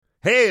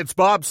Hey, it's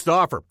Bob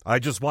Stauffer. I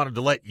just wanted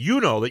to let you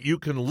know that you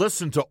can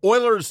listen to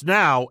Oilers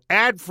Now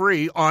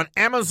ad-free on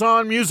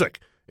Amazon Music,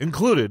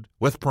 included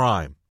with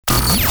Prime.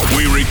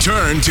 We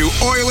return to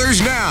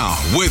Oilers Now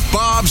with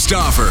Bob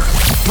Stauffer.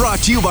 Brought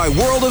to you by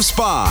World of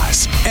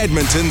Spas,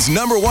 Edmonton's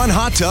 #1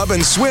 hot tub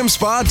and swim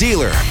spa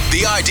dealer.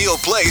 The ideal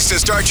place to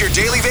start your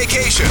daily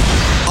vacation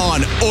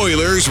on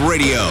Oilers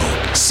Radio.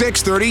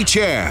 630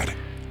 CHAD.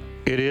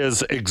 It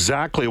is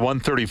exactly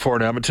 1:34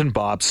 in Edmonton.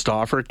 Bob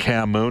Stauffer,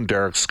 Cam Moon,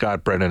 Derek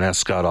Scott, Brendan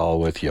Escott,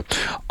 all with you.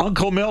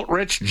 Uncle Milt,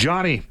 Rich,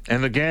 Johnny,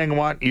 and the gang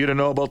want you to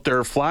know about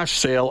their flash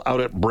sale out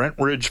at Brent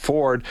Ridge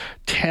Ford.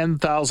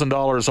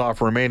 $10,000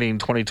 off remaining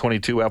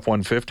 2022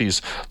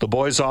 F-150s. The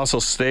boys also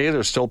stay.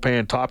 They're still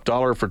paying top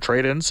dollar for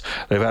trade-ins.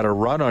 They've had a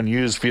run on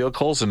used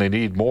vehicles, and they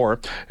need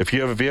more. If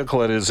you have a vehicle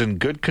that is in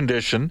good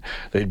condition,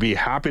 they'd be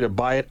happy to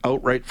buy it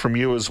outright from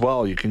you as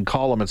well. You can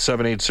call them at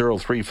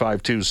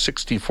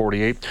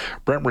 780-352-6048.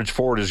 Brentridge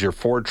Ford is your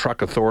Ford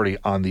truck authority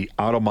on the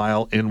Auto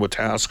Mile in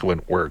Wetaskiwin,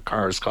 where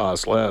cars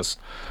cost less.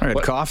 I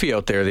had coffee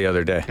out there the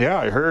other day. Yeah,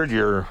 I heard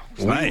you're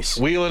nice.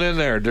 Wheeling in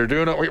there. They're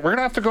doing it. We're going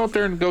to have to go out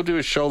there and go do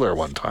a show there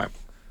one time.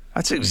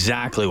 That's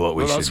exactly what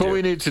we should do. That's what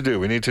we need to do.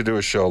 We need to do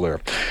a show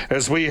there.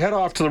 As we head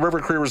off to the River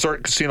Cree Resort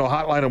and Casino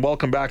Hotline, and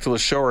welcome back to the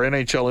show, our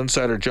NHL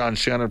insider John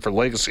Shannon for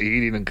Legacy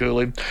Heating and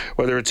Cooling.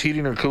 Whether it's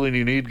heating or cooling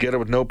you need, get it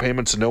with no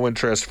payments and no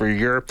interest for a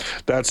year.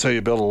 That's how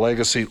you build a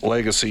legacy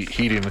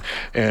heating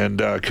and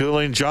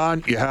cooling.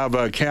 John, you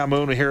have Cam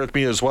Moon here with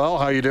me as well.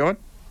 How you doing?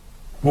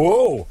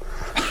 Whoa,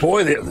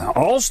 boy, the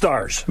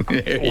all-stars.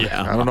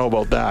 Yeah, I don't know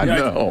about that.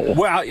 No.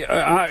 Well,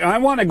 I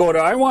want to go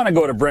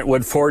to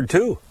Brentwood Ford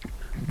too.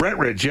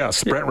 Brentridge,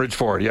 yes. Brentridge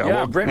Ford,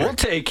 yeah. We'll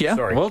take you.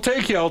 Sorry. We'll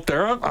take you out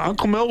there.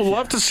 Uncle Mill would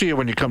love to see you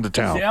when you come to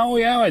town.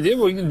 Yeah, I did.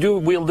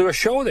 We'll do a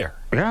show there.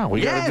 Yeah,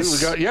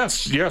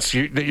 yes.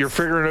 You're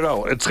figuring it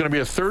out. It's going to be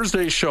a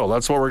Thursday show.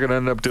 That's what we're going to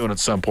end up doing at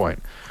some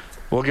point.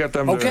 We'll get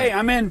them. Okay,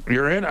 I'm in.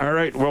 You're in? All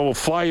right. Well, we'll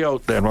fly you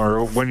out then.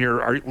 Or when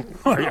are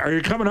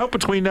you coming out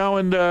between now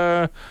and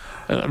the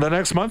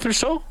next month or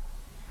so?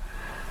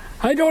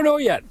 I don't know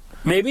yet.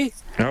 Maybe.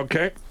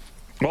 Okay.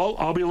 Well,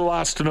 I'll be the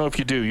last to know if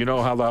you do. You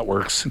know how that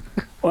works.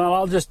 Well,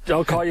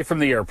 I'll call you from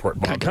the airport,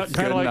 Bob. Kind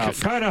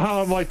of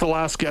how I'm like the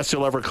last guest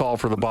you'll ever call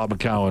for the Bob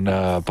McCowan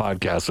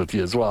podcast with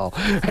you as well.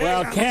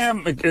 Well,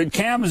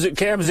 Cam's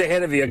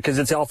ahead of you because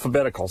it's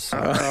alphabetical. So.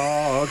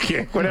 Oh,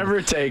 okay. Whatever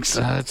it takes.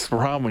 That's the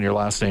problem when your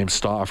last name's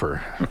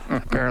Stauffer.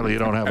 Apparently, you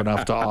don't have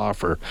enough to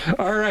offer.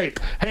 All right.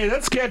 Hey,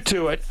 let's get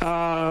to it.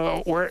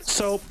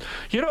 So,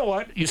 you know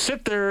what? You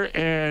sit there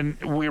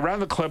and we ran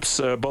the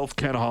clips, both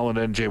Ken Holland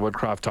and Jay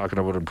Woodcroft talking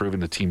about improving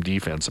the team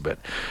defense a bit.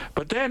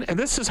 But then, and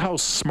this is how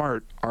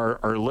smart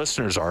our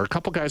listeners are. A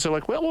couple guys are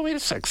like, well, wait a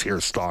sec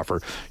here,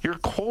 Stauffer. You're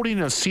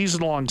quoting a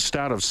season-long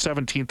stat of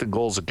 17th in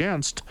goals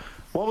against.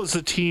 What was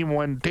the team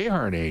when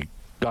Desharnais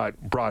got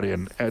brought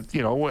in at,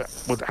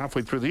 with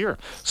halfway through the year?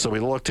 So we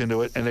looked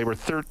into it, and they were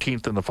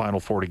 13th in the final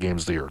 40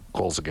 games of the year,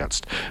 goals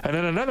against. And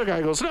then another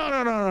guy goes,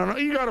 no.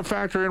 You got to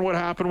factor in what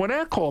happened when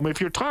Ekholm.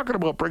 If you're talking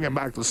about bringing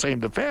back the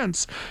same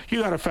defense,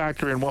 you got to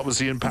factor in what was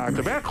the impact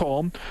of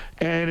Ekholm.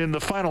 And in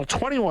the final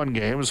 21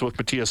 games with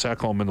Matthias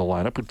Ekholm in the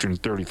lineup, which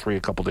turned 33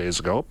 a couple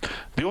days ago,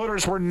 the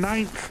Oilers were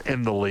 9th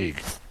in the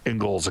league in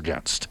goals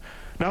against.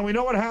 Now, we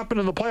know what happened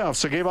in the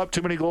playoffs. They gave up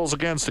too many goals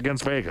against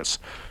Vegas.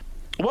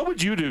 What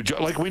would you do?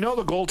 Like, we know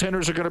the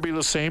goaltenders are going to be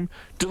the same.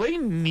 Do they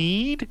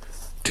need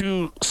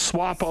to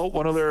swap out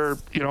one of their,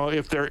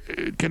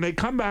 can they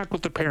come back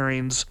with the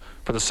pairings,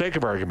 for the sake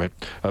of argument,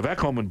 of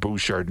Ekholm and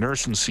Bouchard,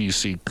 Nurse and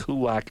Ceci,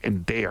 Kulak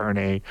and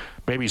Desharnais,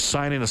 maybe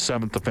signing a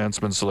 7th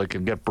defenseman so they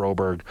can get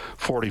Broberg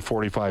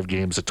 40-45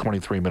 games at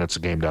 23 minutes a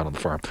game down on the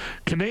farm?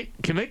 Can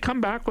they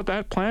come back with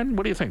that plan?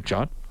 What do you think,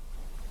 John?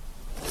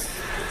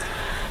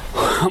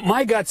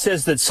 My gut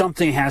says that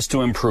something has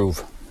to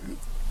improve.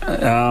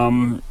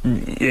 And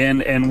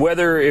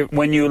whether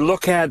when you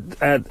look at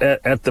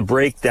the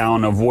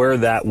breakdown of where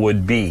that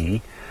would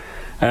be,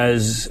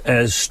 as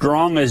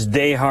strong as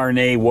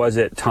Desharnais was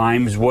at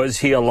times, was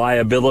he a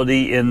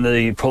liability in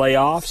the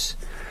playoffs?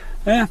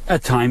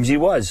 At times he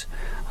was.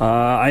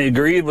 I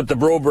agreed with the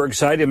Broberg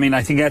side. I mean,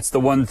 I think that's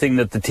the one thing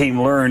that the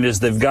team learned is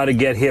they've got to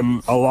get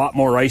him a lot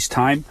more ice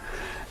time,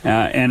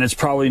 and it's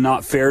probably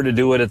not fair to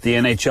do it at the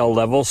NHL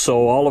level.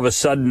 So all of a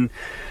sudden,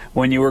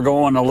 when you were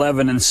going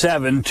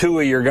 11-7, two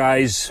of your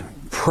guys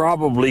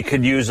probably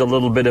could use a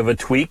little bit of a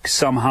tweak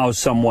somehow,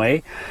 some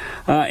way.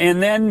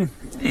 And then,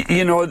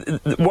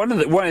 one of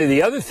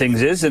the other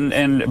things is,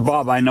 and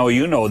Bob, I know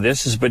you know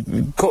this, but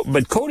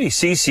Cody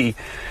Ceci,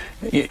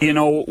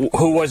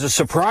 who was a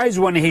surprise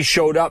when he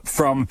showed up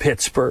from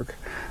Pittsburgh.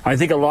 I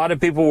think a lot of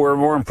people were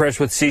more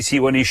impressed with Ceci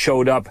when he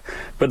showed up.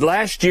 But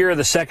last year,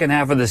 the second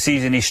half of the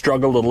season, he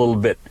struggled a little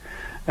bit.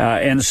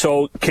 And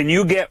so can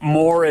you get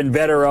more and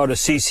better out of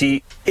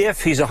Ceci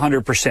if he's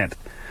 100%?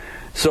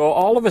 So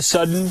all of a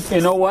sudden,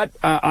 you know what?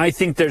 I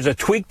think there's a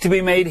tweak to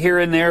be made here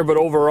and there, but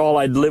overall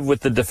I'd live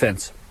with the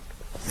defense.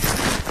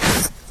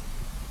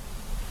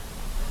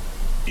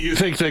 You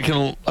think they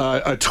can,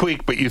 a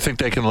tweak, but you think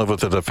they can live with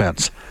the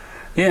defense?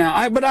 Yeah,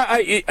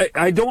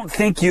 I don't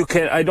think you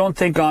can. I don't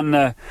think on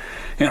the,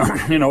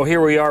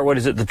 here we are. What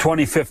is it? The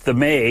 25th of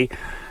May.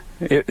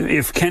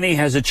 If Kenny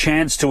has a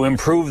chance to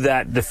improve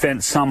that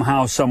defense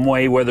somehow, some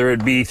way, whether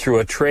it be through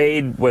a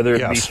trade, whether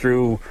it be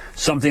through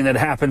something that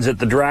happens at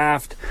the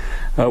draft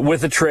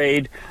with a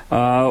trade,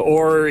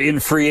 or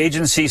in free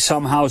agency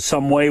somehow,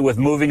 some way with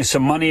moving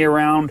some money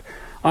around.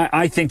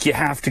 I think you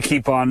have to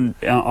keep on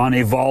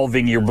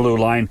evolving your blue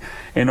line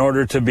in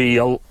order to be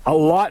a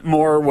lot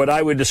more what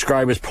I would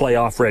describe as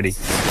playoff ready.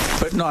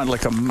 But not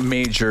like a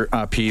major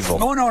upheaval.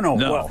 No.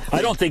 Well,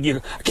 I don't think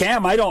you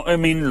Cam. I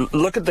mean,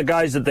 look at the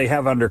guys that they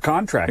have under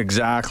contract.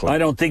 Exactly. I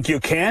don't think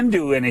you can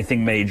do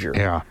anything major.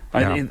 Yeah.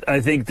 I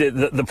think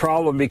that the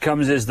problem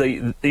becomes is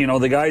the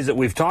guys that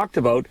we've talked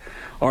about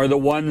are the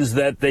ones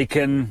that they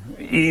can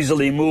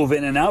easily move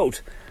in and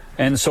out,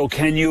 and so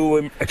can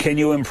you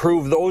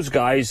improve those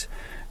guys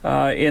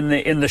in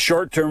the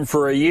short term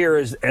for a year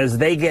as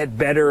they get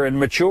better and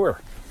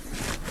mature?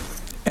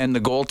 And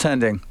the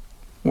goaltending,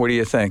 what do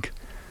you think?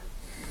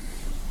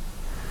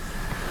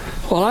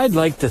 Well, I'd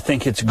like to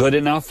think it's good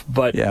enough,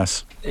 but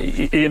yes,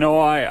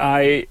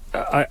 I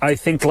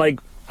think like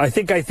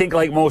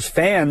most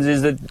fans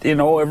is that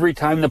every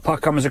time the puck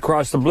comes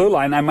across the blue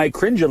line, I might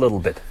cringe a little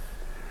bit.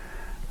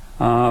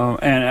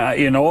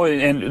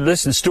 And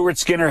listen, Stuart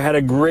Skinner had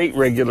a great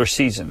regular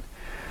season.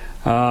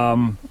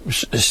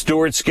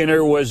 Stuart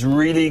Skinner was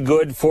really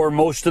good for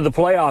most of the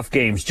playoff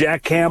games.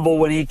 Jack Campbell,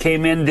 when he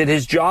came in, did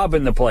his job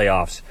in the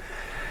playoffs.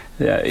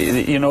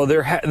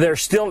 They're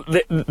still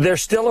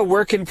a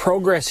work in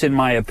progress, in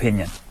my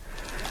opinion.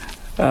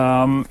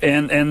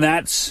 And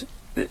that's,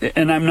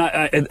 and I'm not.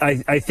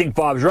 I think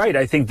Bob's right.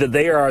 I think that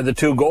they are the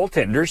two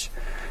goaltenders,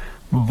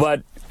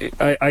 but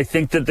I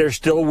think that there's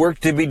still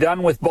work to be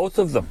done with both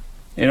of them.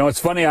 It's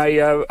funny.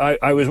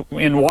 I was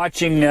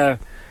watching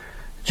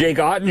Jake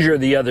Ottinger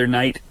the other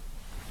night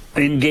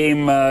in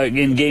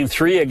game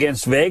 3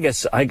 against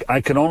Vegas.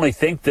 I can only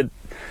think that.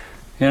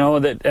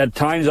 That at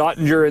times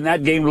Ottinger in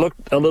that game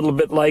looked a little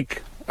bit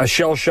like a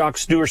shell-shocked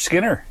Stuart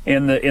Skinner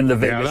in the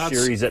Vegas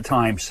series at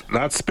times.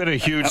 That's been a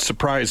huge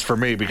surprise for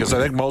me because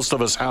I think most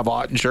of us have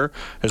Ottinger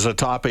as a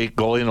top 8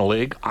 goalie in the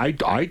league. I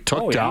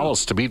took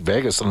Dallas to beat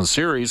Vegas in the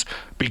series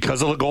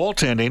because of the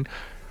goaltending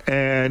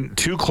and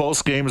 2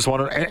 close games.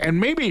 And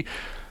maybe,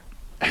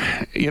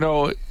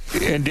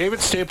 and David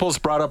Staples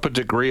brought up a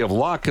degree of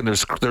luck, and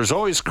there's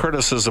always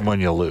criticism when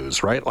you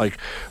lose, right? Like,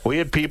 we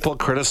had people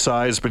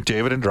criticize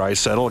McDavid and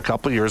Draisaitl a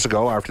couple of years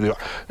ago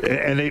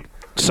and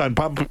some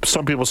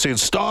people saying,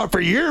 "Stop for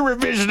your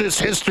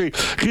revisionist history,"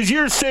 because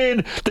you're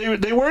saying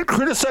they weren't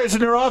criticizing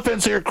their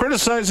offense, they were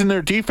criticizing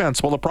their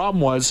defense. Well, the problem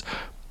was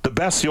the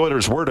best the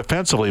Oilers were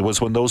defensively was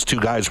when those two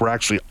guys were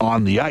actually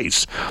on the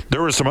ice. There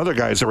were some other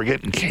guys that were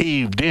getting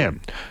caved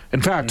in.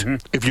 In fact,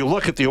 if you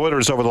look at the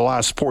Oilers over the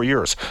last 4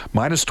 years,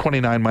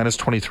 -29,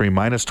 -23,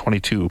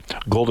 -22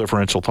 goal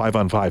differential,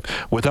 5-on-5,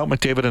 without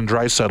McDavid and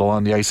Draisaitl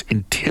on the ice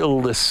until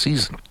this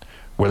season,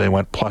 where they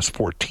went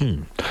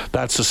 +14.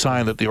 That's a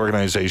sign that the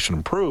organization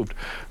improved.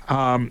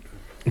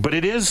 But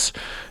it is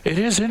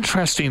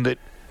interesting that,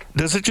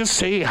 does it just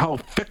say how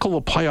fickle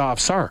the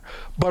playoffs are?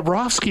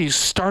 Bobrovsky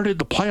started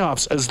the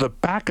playoffs as the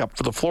backup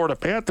for the Florida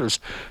Panthers.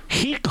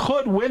 He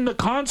could win the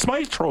Conn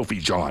Smythe Trophy,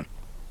 John.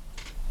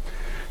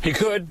 He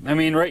could. I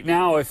mean, right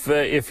now, if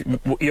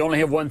you only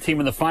have one team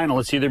in the final,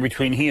 it's either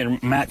between he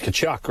and Matt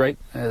Tkachuk, right?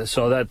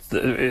 So that's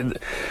the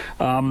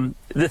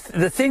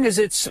thing is,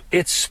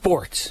 it's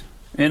sports.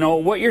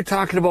 What you're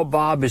talking about,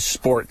 Bob, is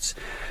sports,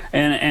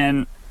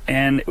 and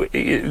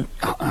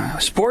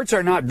sports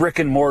are not brick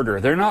and mortar.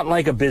 They're not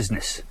like a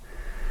business.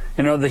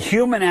 The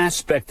human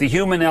aspect, the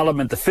human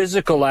element, the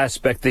physical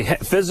aspect, the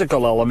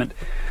physical element,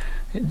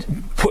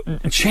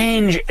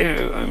 change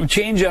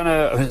on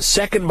a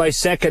second by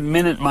second,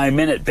 minute by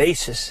minute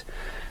basis,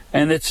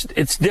 and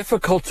it's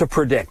difficult to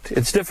predict.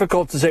 It's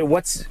difficult to say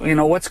what's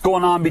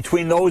going on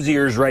between those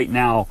ears right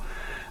now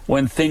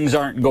when things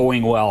aren't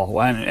going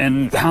well,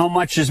 and how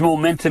much is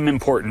momentum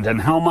important,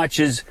 and how much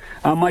is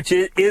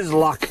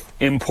luck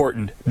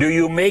important. Do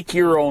you make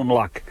your own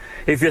luck?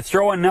 If you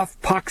throw enough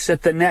pucks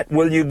at the net,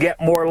 will you get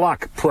more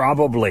luck?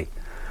 Probably.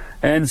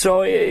 And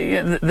so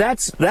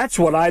that's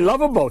what I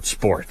love about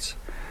sports.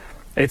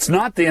 It's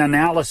not the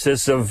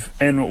analysis of,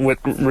 and with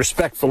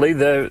respectfully,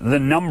 the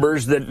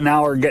numbers that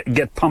now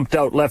get pumped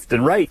out left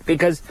and right,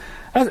 because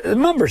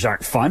numbers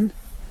aren't fun.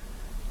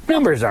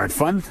 Numbers aren't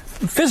fun.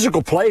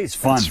 Physical play is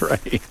fun. That's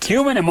right.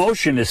 Human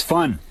emotion is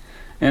fun.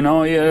 The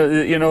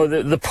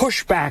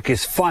pushback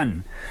is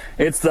fun.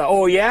 It's the,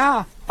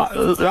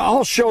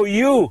 I'll show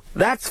you.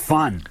 That's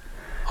fun.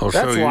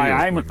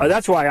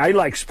 That's why I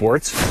like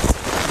sports.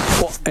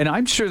 Well, and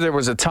I'm sure there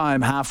was a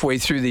time halfway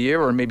through the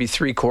year, or maybe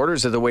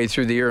 3/4 of the way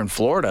through the year in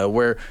Florida,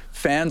 where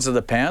fans of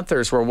the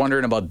Panthers were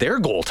wondering about their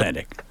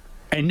goaltending.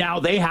 And now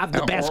they have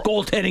the best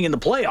goaltending in the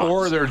playoffs.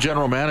 Or their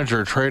general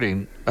manager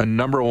trading a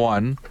number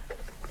 1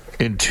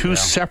 in 2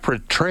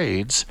 separate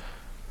trades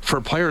for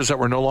players that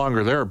were no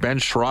longer there, Ben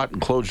Sherratt and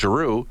Claude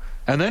Giroux,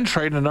 and then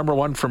trading a number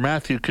 1 for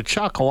Matthew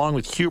Tkachuk along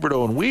with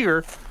Huberdeau and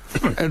Weir.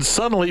 And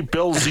suddenly,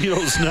 Bill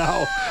Zito's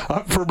now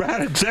up for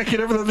Bad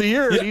Executive of the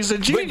Year. Yeah, he's a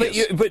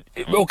genius. But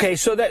okay,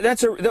 so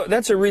that's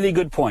a really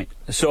good point.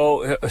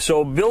 So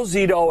Bill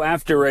Zito,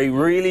 after a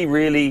really,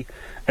 really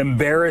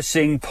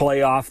embarrassing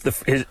playoff,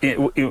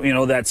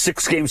 that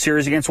 6-game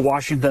series against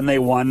Washington, they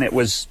won. It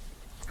was,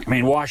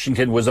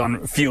 Washington was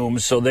on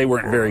fumes, so they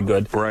weren't very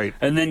good. Right.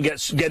 And then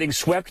getting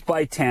swept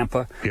by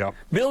Tampa. Yep.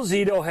 Bill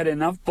Zito had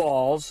enough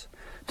balls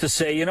to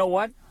say, you know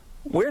what,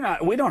 we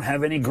don't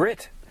have any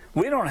grit.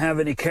 We don't have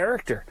any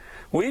character.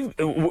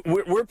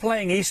 We're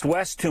playing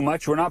east-west too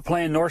much. We're not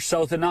playing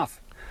north-south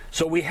enough.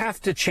 So we have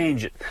to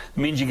change it. It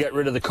means you get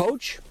rid of the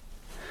coach.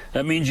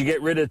 That means you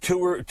get rid of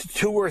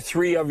two or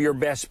three of your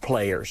best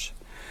players.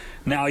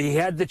 Now, he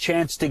had the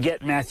chance to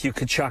get Matthew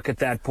Tkachuk at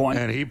that point.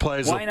 And he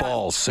plays with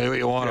balls. Say what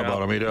you want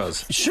about him, he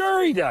does.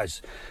 Sure he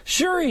does.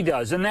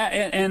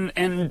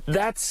 And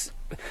that's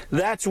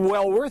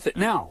well worth it.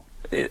 Now,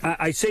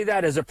 I say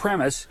that as a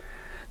premise.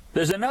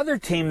 There's another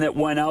team that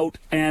went out,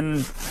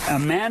 and a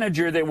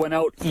manager that went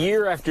out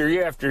year after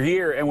year after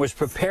year and was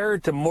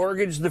prepared to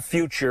mortgage the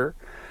future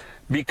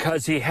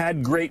because he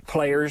had great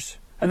players,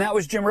 and that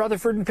was Jim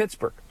Rutherford in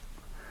Pittsburgh.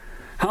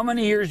 How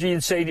many years do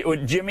you say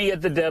Jimmy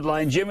at the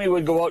deadline? Jimmy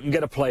would go out and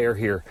get a player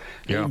here,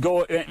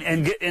 go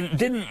and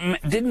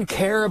didn't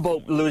care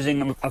about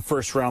losing a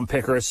first-round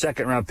pick or a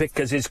second-round pick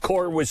because his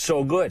core was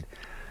so good.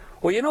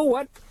 Well, you know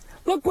what?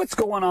 Look what's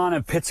going on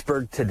in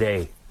Pittsburgh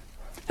today.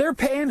 They're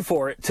paying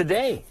for it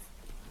today.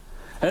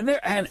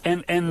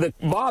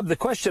 Bob, the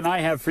question I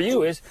have for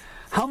you is,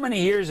 how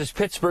many years is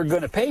Pittsburgh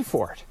going to pay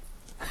for it?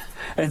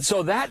 And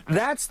so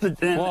that's the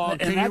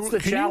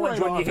challenge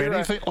when you hear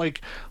anything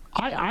like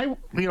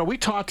we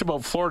talked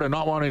about Florida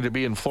not wanting to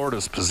be in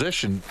Florida's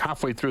position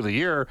halfway through the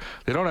year.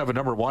 They don't have a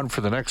number 1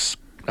 for the next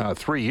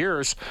 3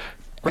 years,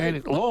 right.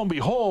 And lo and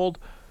behold,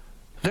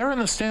 they're in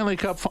the Stanley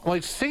Cup.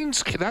 Like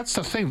things, that's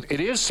the thing. It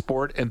is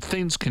sport, and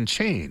things can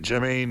change.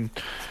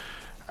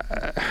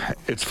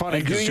 It's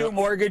funny. Do you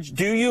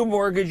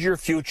mortgage your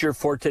future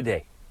for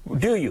today?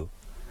 Do you?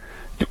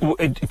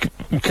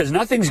 Because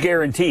nothing's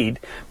guaranteed,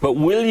 but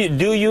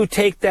do you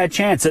take that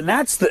chance? And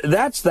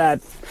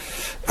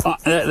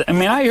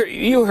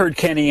you heard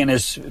Kenny in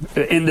his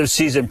end of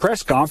season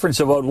press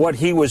conference about what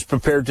he was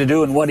prepared to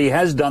do and what he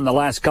has done the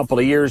last couple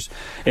of years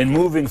in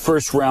moving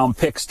first round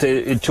picks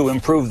to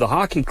improve the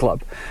hockey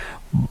club.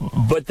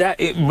 But that's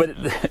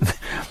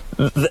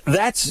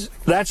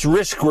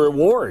risk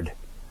reward.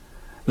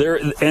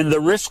 And the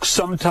risks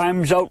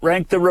sometimes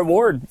outrank the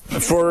reward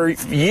for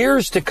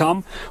years to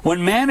come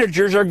when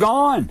managers are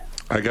gone.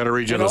 I got to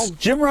read you this.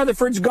 Jim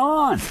Rutherford's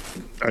gone.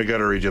 I got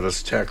to read you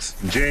this text.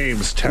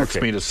 James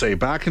texted me to say,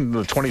 back in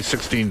the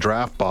 2016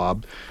 draft,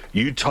 Bob,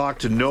 you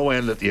talked to no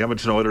end that the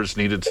Edmonton Oilers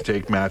needed to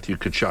take Matthew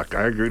Tkachuk.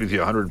 I agreed with you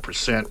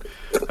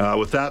 100%.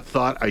 With that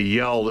thought, I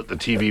yelled at the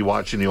TV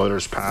watching the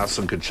Oilers pass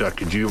on Tkachuk.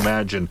 Could you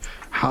imagine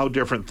how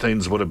different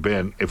things would have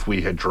been if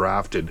we had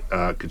drafted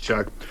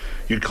Tkachuk?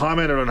 You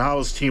commented on how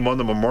his team won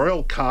the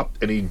Memorial Cup,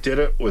 and he did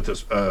it with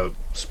a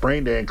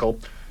sprained ankle.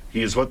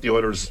 He is what the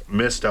Oilers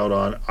missed out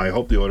on. I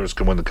hope the Oilers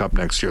can win the Cup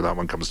next year. That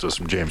one comes to us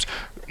from James.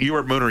 You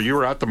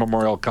were at the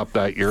Memorial Cup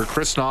that year.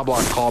 Chris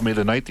Knobloch called me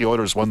the night the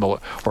Oilers ended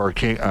up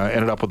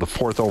with the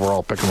 4th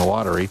overall pick in the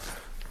lottery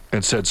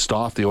and said,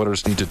 "Stoff, the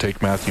Oilers need to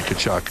take Matthew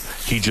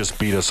Tkachuk. He just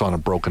beat us on a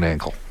broken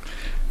ankle."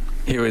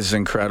 He was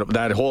incredible.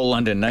 That whole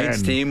London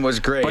Knights team was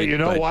great. But you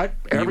know what?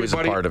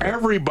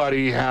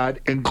 Everybody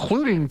had,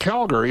 including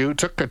Calgary, who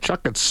took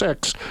Tkachuk at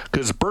 6,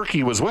 because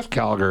Berkey was with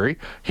Calgary.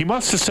 He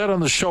must have said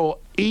on the show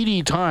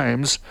 80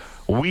 times,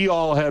 we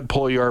all had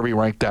Puljujarvi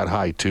ranked that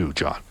high too,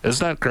 John.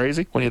 Isn't that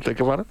crazy when you think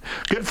about it?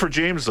 Good for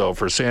James, though,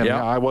 for saying,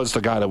 yeah, I was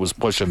the guy that was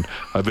pushing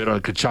a bit on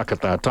Tkachuk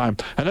at that time.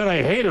 And then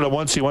I hated him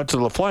once he went to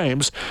the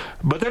Flames,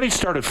 but then he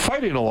started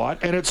fighting a lot,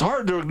 and it's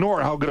hard to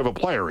ignore how good of a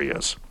player he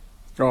is.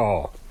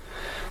 Oh,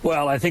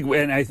 well, I think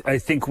we've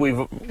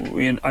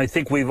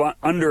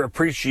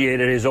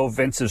underappreciated his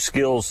offensive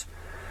skills,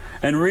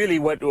 and really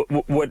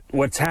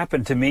what's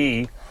happened to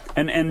me,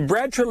 and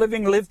Brad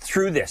Treliving lived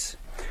through this.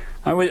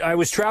 I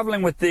was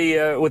traveling with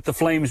the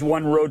Flames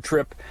one road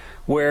trip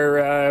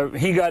where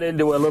he got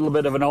into a little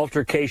bit of an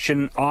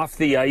altercation off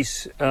the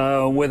ice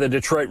with a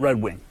Detroit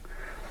Red Wing,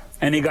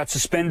 and he got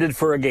suspended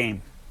for a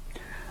game.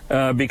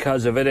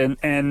 Because of it,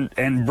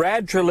 and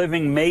Brad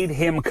Treliving made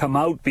him come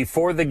out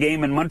before the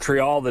game in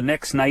Montreal the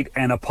next night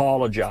and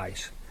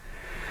apologize.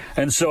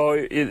 And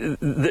so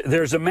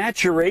there's a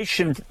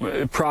maturation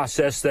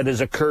process that has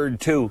occurred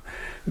too,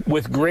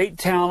 with great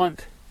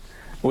talent,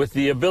 with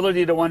the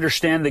ability to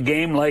understand the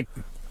game like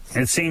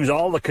it seems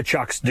all the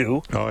Tkachuks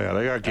do. Oh yeah,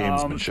 they got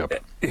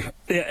gamesmanship.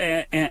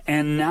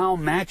 And now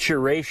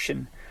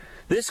maturation.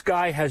 This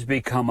guy has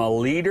become a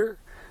leader.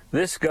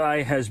 This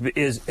guy has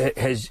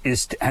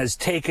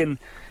taken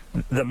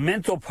the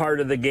mental part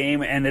of the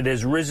game, and it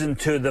has risen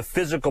to the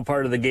physical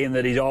part of the game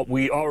that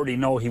we already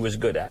know he was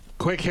good at.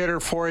 Quick hitter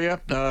for you.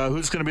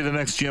 Who's going to be the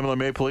next GM of the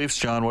Maple Leafs,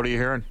 John? What are you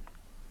hearing?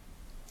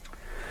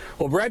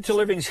 Well, Brad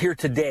Treliving's here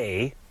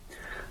today.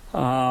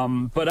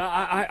 But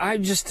I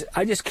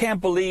just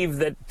can't believe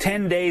that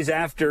 10 days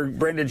after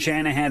Brendan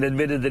Shanahan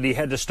admitted that he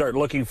had to start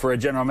looking for a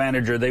general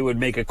manager, they would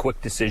make a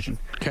quick decision.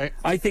 Okay.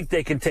 I think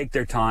they can take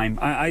their time.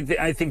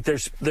 I think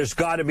there's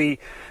got to be,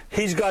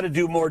 he's got to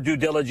do more due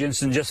diligence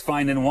than just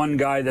finding one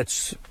guy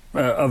that's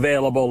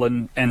available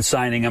and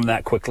signing him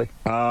that quickly.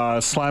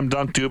 Slam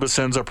dunk Dubas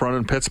ends up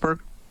running Pittsburgh?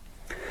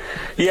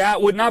 Yeah,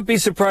 would not be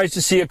surprised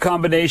to see a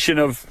combination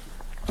of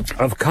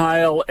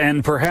Kyle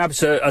and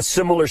perhaps a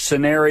similar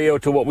scenario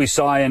to what we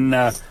saw in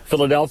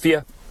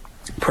Philadelphia.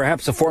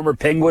 Perhaps a former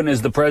Penguin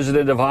is the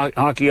president of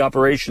hockey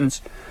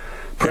operations.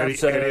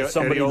 Perhaps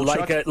somebody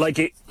like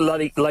Eddie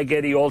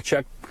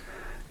Olczyk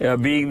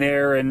being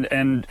there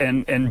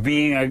and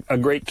being a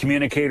great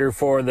communicator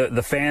for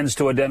the fans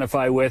to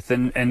identify with.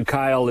 And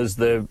Kyle is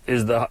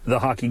the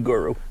hockey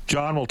guru.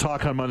 John, we'll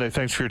talk on Monday.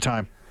 Thanks for your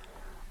time.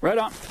 Right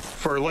on.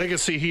 For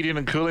Legacy Heating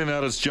and Cooling,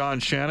 that is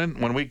John Shannon.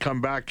 When we come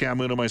back, Cam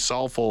Moon and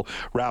myself will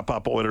wrap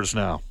up Oilers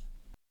Now.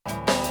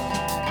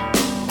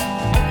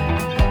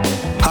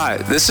 Hi,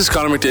 this is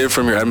Connor McDavid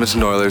from your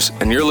Edmonton Oilers,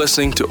 and you're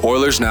listening to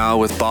Oilers Now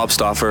with Bob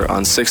Stauffer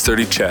on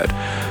 630 CHED.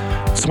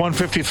 It's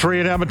 153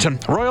 in Edmonton.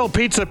 Royal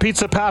Pizza,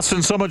 Pizza Pasta,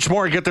 and so much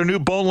more. Get their new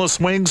boneless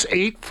wings,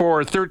 8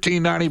 for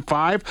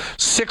 $13.95,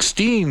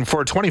 16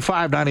 for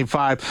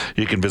 $25.95.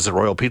 You can visit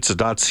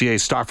royalpizza.ca.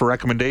 Stauffer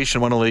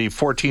recommendation, one of the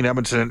 14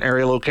 Edmonton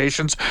area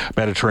locations.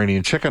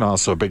 Mediterranean chicken,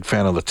 also a big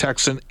fan of the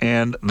Texan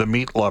and the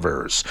meat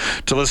lovers.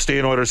 To this day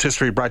in Oilers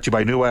history, brought to you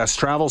by New West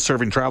Travel,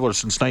 serving travelers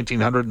since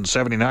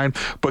 1979.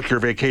 Book your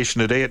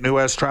vacation today at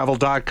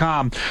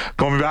newwesttravel.com.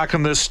 Going back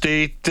in this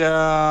state,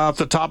 off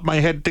the top of my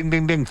head, ding,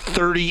 ding, ding,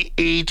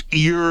 38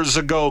 years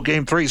ago,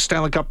 Game 3,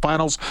 Stanley Cup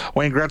Finals.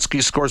 Wayne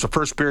Gretzky scores a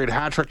first-period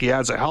hat-trick. He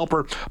adds a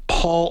helper.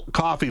 Paul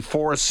Coffey,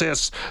 4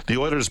 assists. The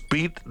Oilers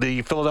beat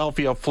the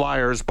Philadelphia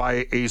Flyers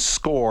by a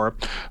score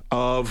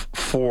of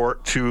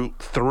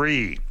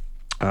 4-3.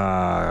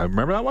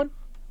 Remember that one?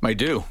 I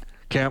do.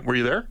 Cam, were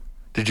you there?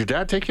 Did your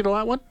dad take you to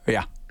that one?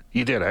 Yeah.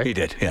 You did, eh? He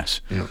did,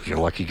 yes. You're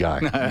a lucky guy.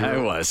 I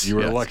was. You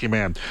were yes. a lucky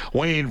man.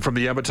 Wayne from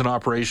the Edmonton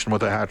operation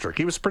with a hat trick.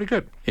 He was pretty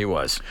good. He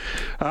was.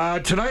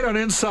 Tonight on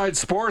Inside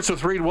Sports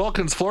with Reed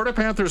Wilkins, Florida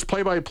Panthers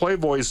play-by-play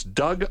voice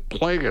Doug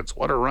Plagens.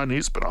 What a run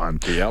he's been on.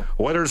 Yep.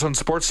 Oilers on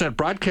Sportsnet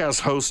broadcast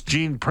host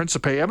Gene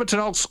Principe. Edmonton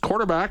Elks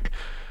quarterback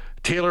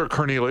Taylor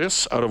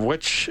Cornelius, out of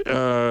which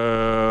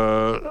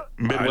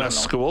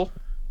Midwest school?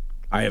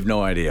 I have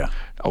no idea.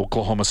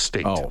 Oklahoma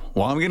State. Oh,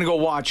 well, I'm going to go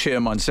watch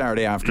him on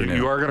Saturday afternoon.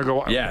 You are going to go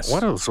watch? Yes.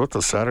 What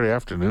the Saturday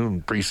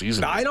afternoon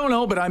preseason? I don't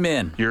know, but I'm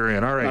in. You're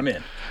in. All right. I'm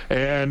in.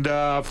 And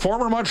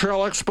former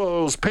Montreal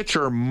Expos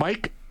pitcher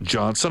Mike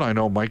Johnson, I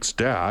know Mike's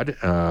dad,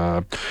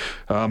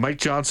 Mike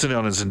Johnson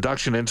on his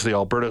induction into the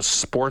Alberta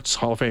Sports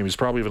Hall of Fame. He's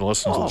probably even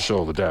listened to the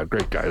show, the dad.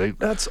 Great guy. They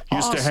That's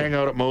used to awesome. hang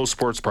out at Moe's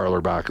Sports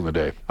Parlor back in the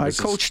day. I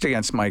coached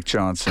against Mike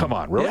Johnson. Come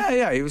on, really?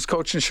 Yeah. He was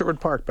coaching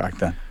Sherwood Park back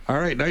then. All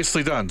right,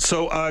 nicely done.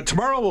 So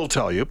tomorrow we'll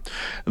tell you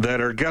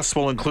that our guests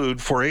will include,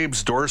 for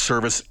Abe's Door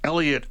Service,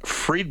 Elliot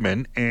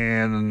Friedman,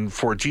 and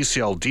for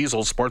GCL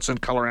Diesel, sports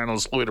and color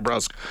analyst Louis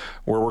DeBrusque.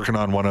 We're working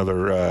on one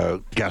other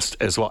guest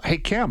as well. Hey,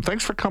 Cam,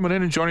 thanks for coming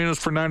in and joining us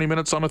for 90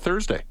 minutes on a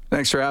Thursday.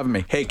 Thanks for having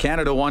me. Hey,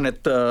 Canada won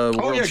at the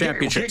World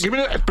Championships. Give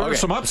me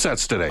some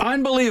upsets today.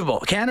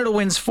 Unbelievable. Canada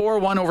wins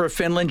 4-1 over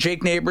Finland.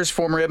 Jake Neighbors,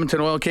 former Edmonton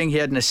Oil King, he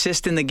had an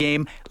assist in the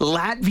game.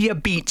 Latvia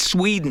beat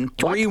Sweden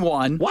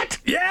 3-1. What?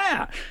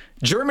 Yeah.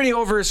 Germany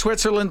over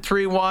Switzerland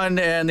 3-1,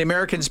 and the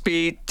Americans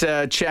beat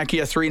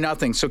Czechia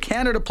 3-0. So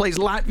Canada plays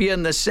Latvia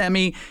in the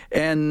semi,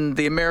 and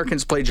the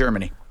Americans play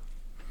Germany.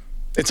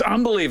 It's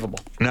unbelievable.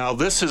 Now,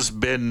 this has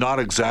been not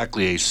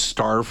exactly a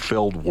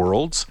star-filled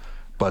Worlds,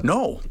 but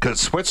no,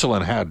 because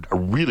Switzerland had a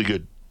really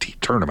good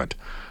tournament.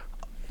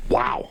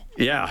 Wow.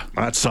 Yeah.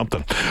 That's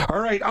something. All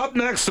right, up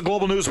next, the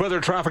Global News Weather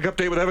Traffic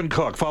Update with Evan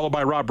Cook, followed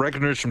by Rob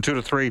Breckenridge from 2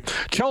 to 3.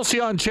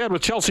 Chelsea on Ched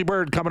with Chelsea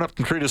Bird coming up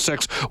from 3 to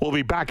 6. We'll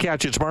be back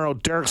at you tomorrow.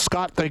 Derek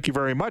Scott, thank you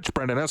very much.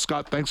 Brendan S.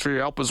 Scott, thanks for your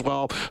help as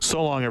well.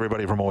 So long,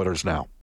 everybody from Oilers Now.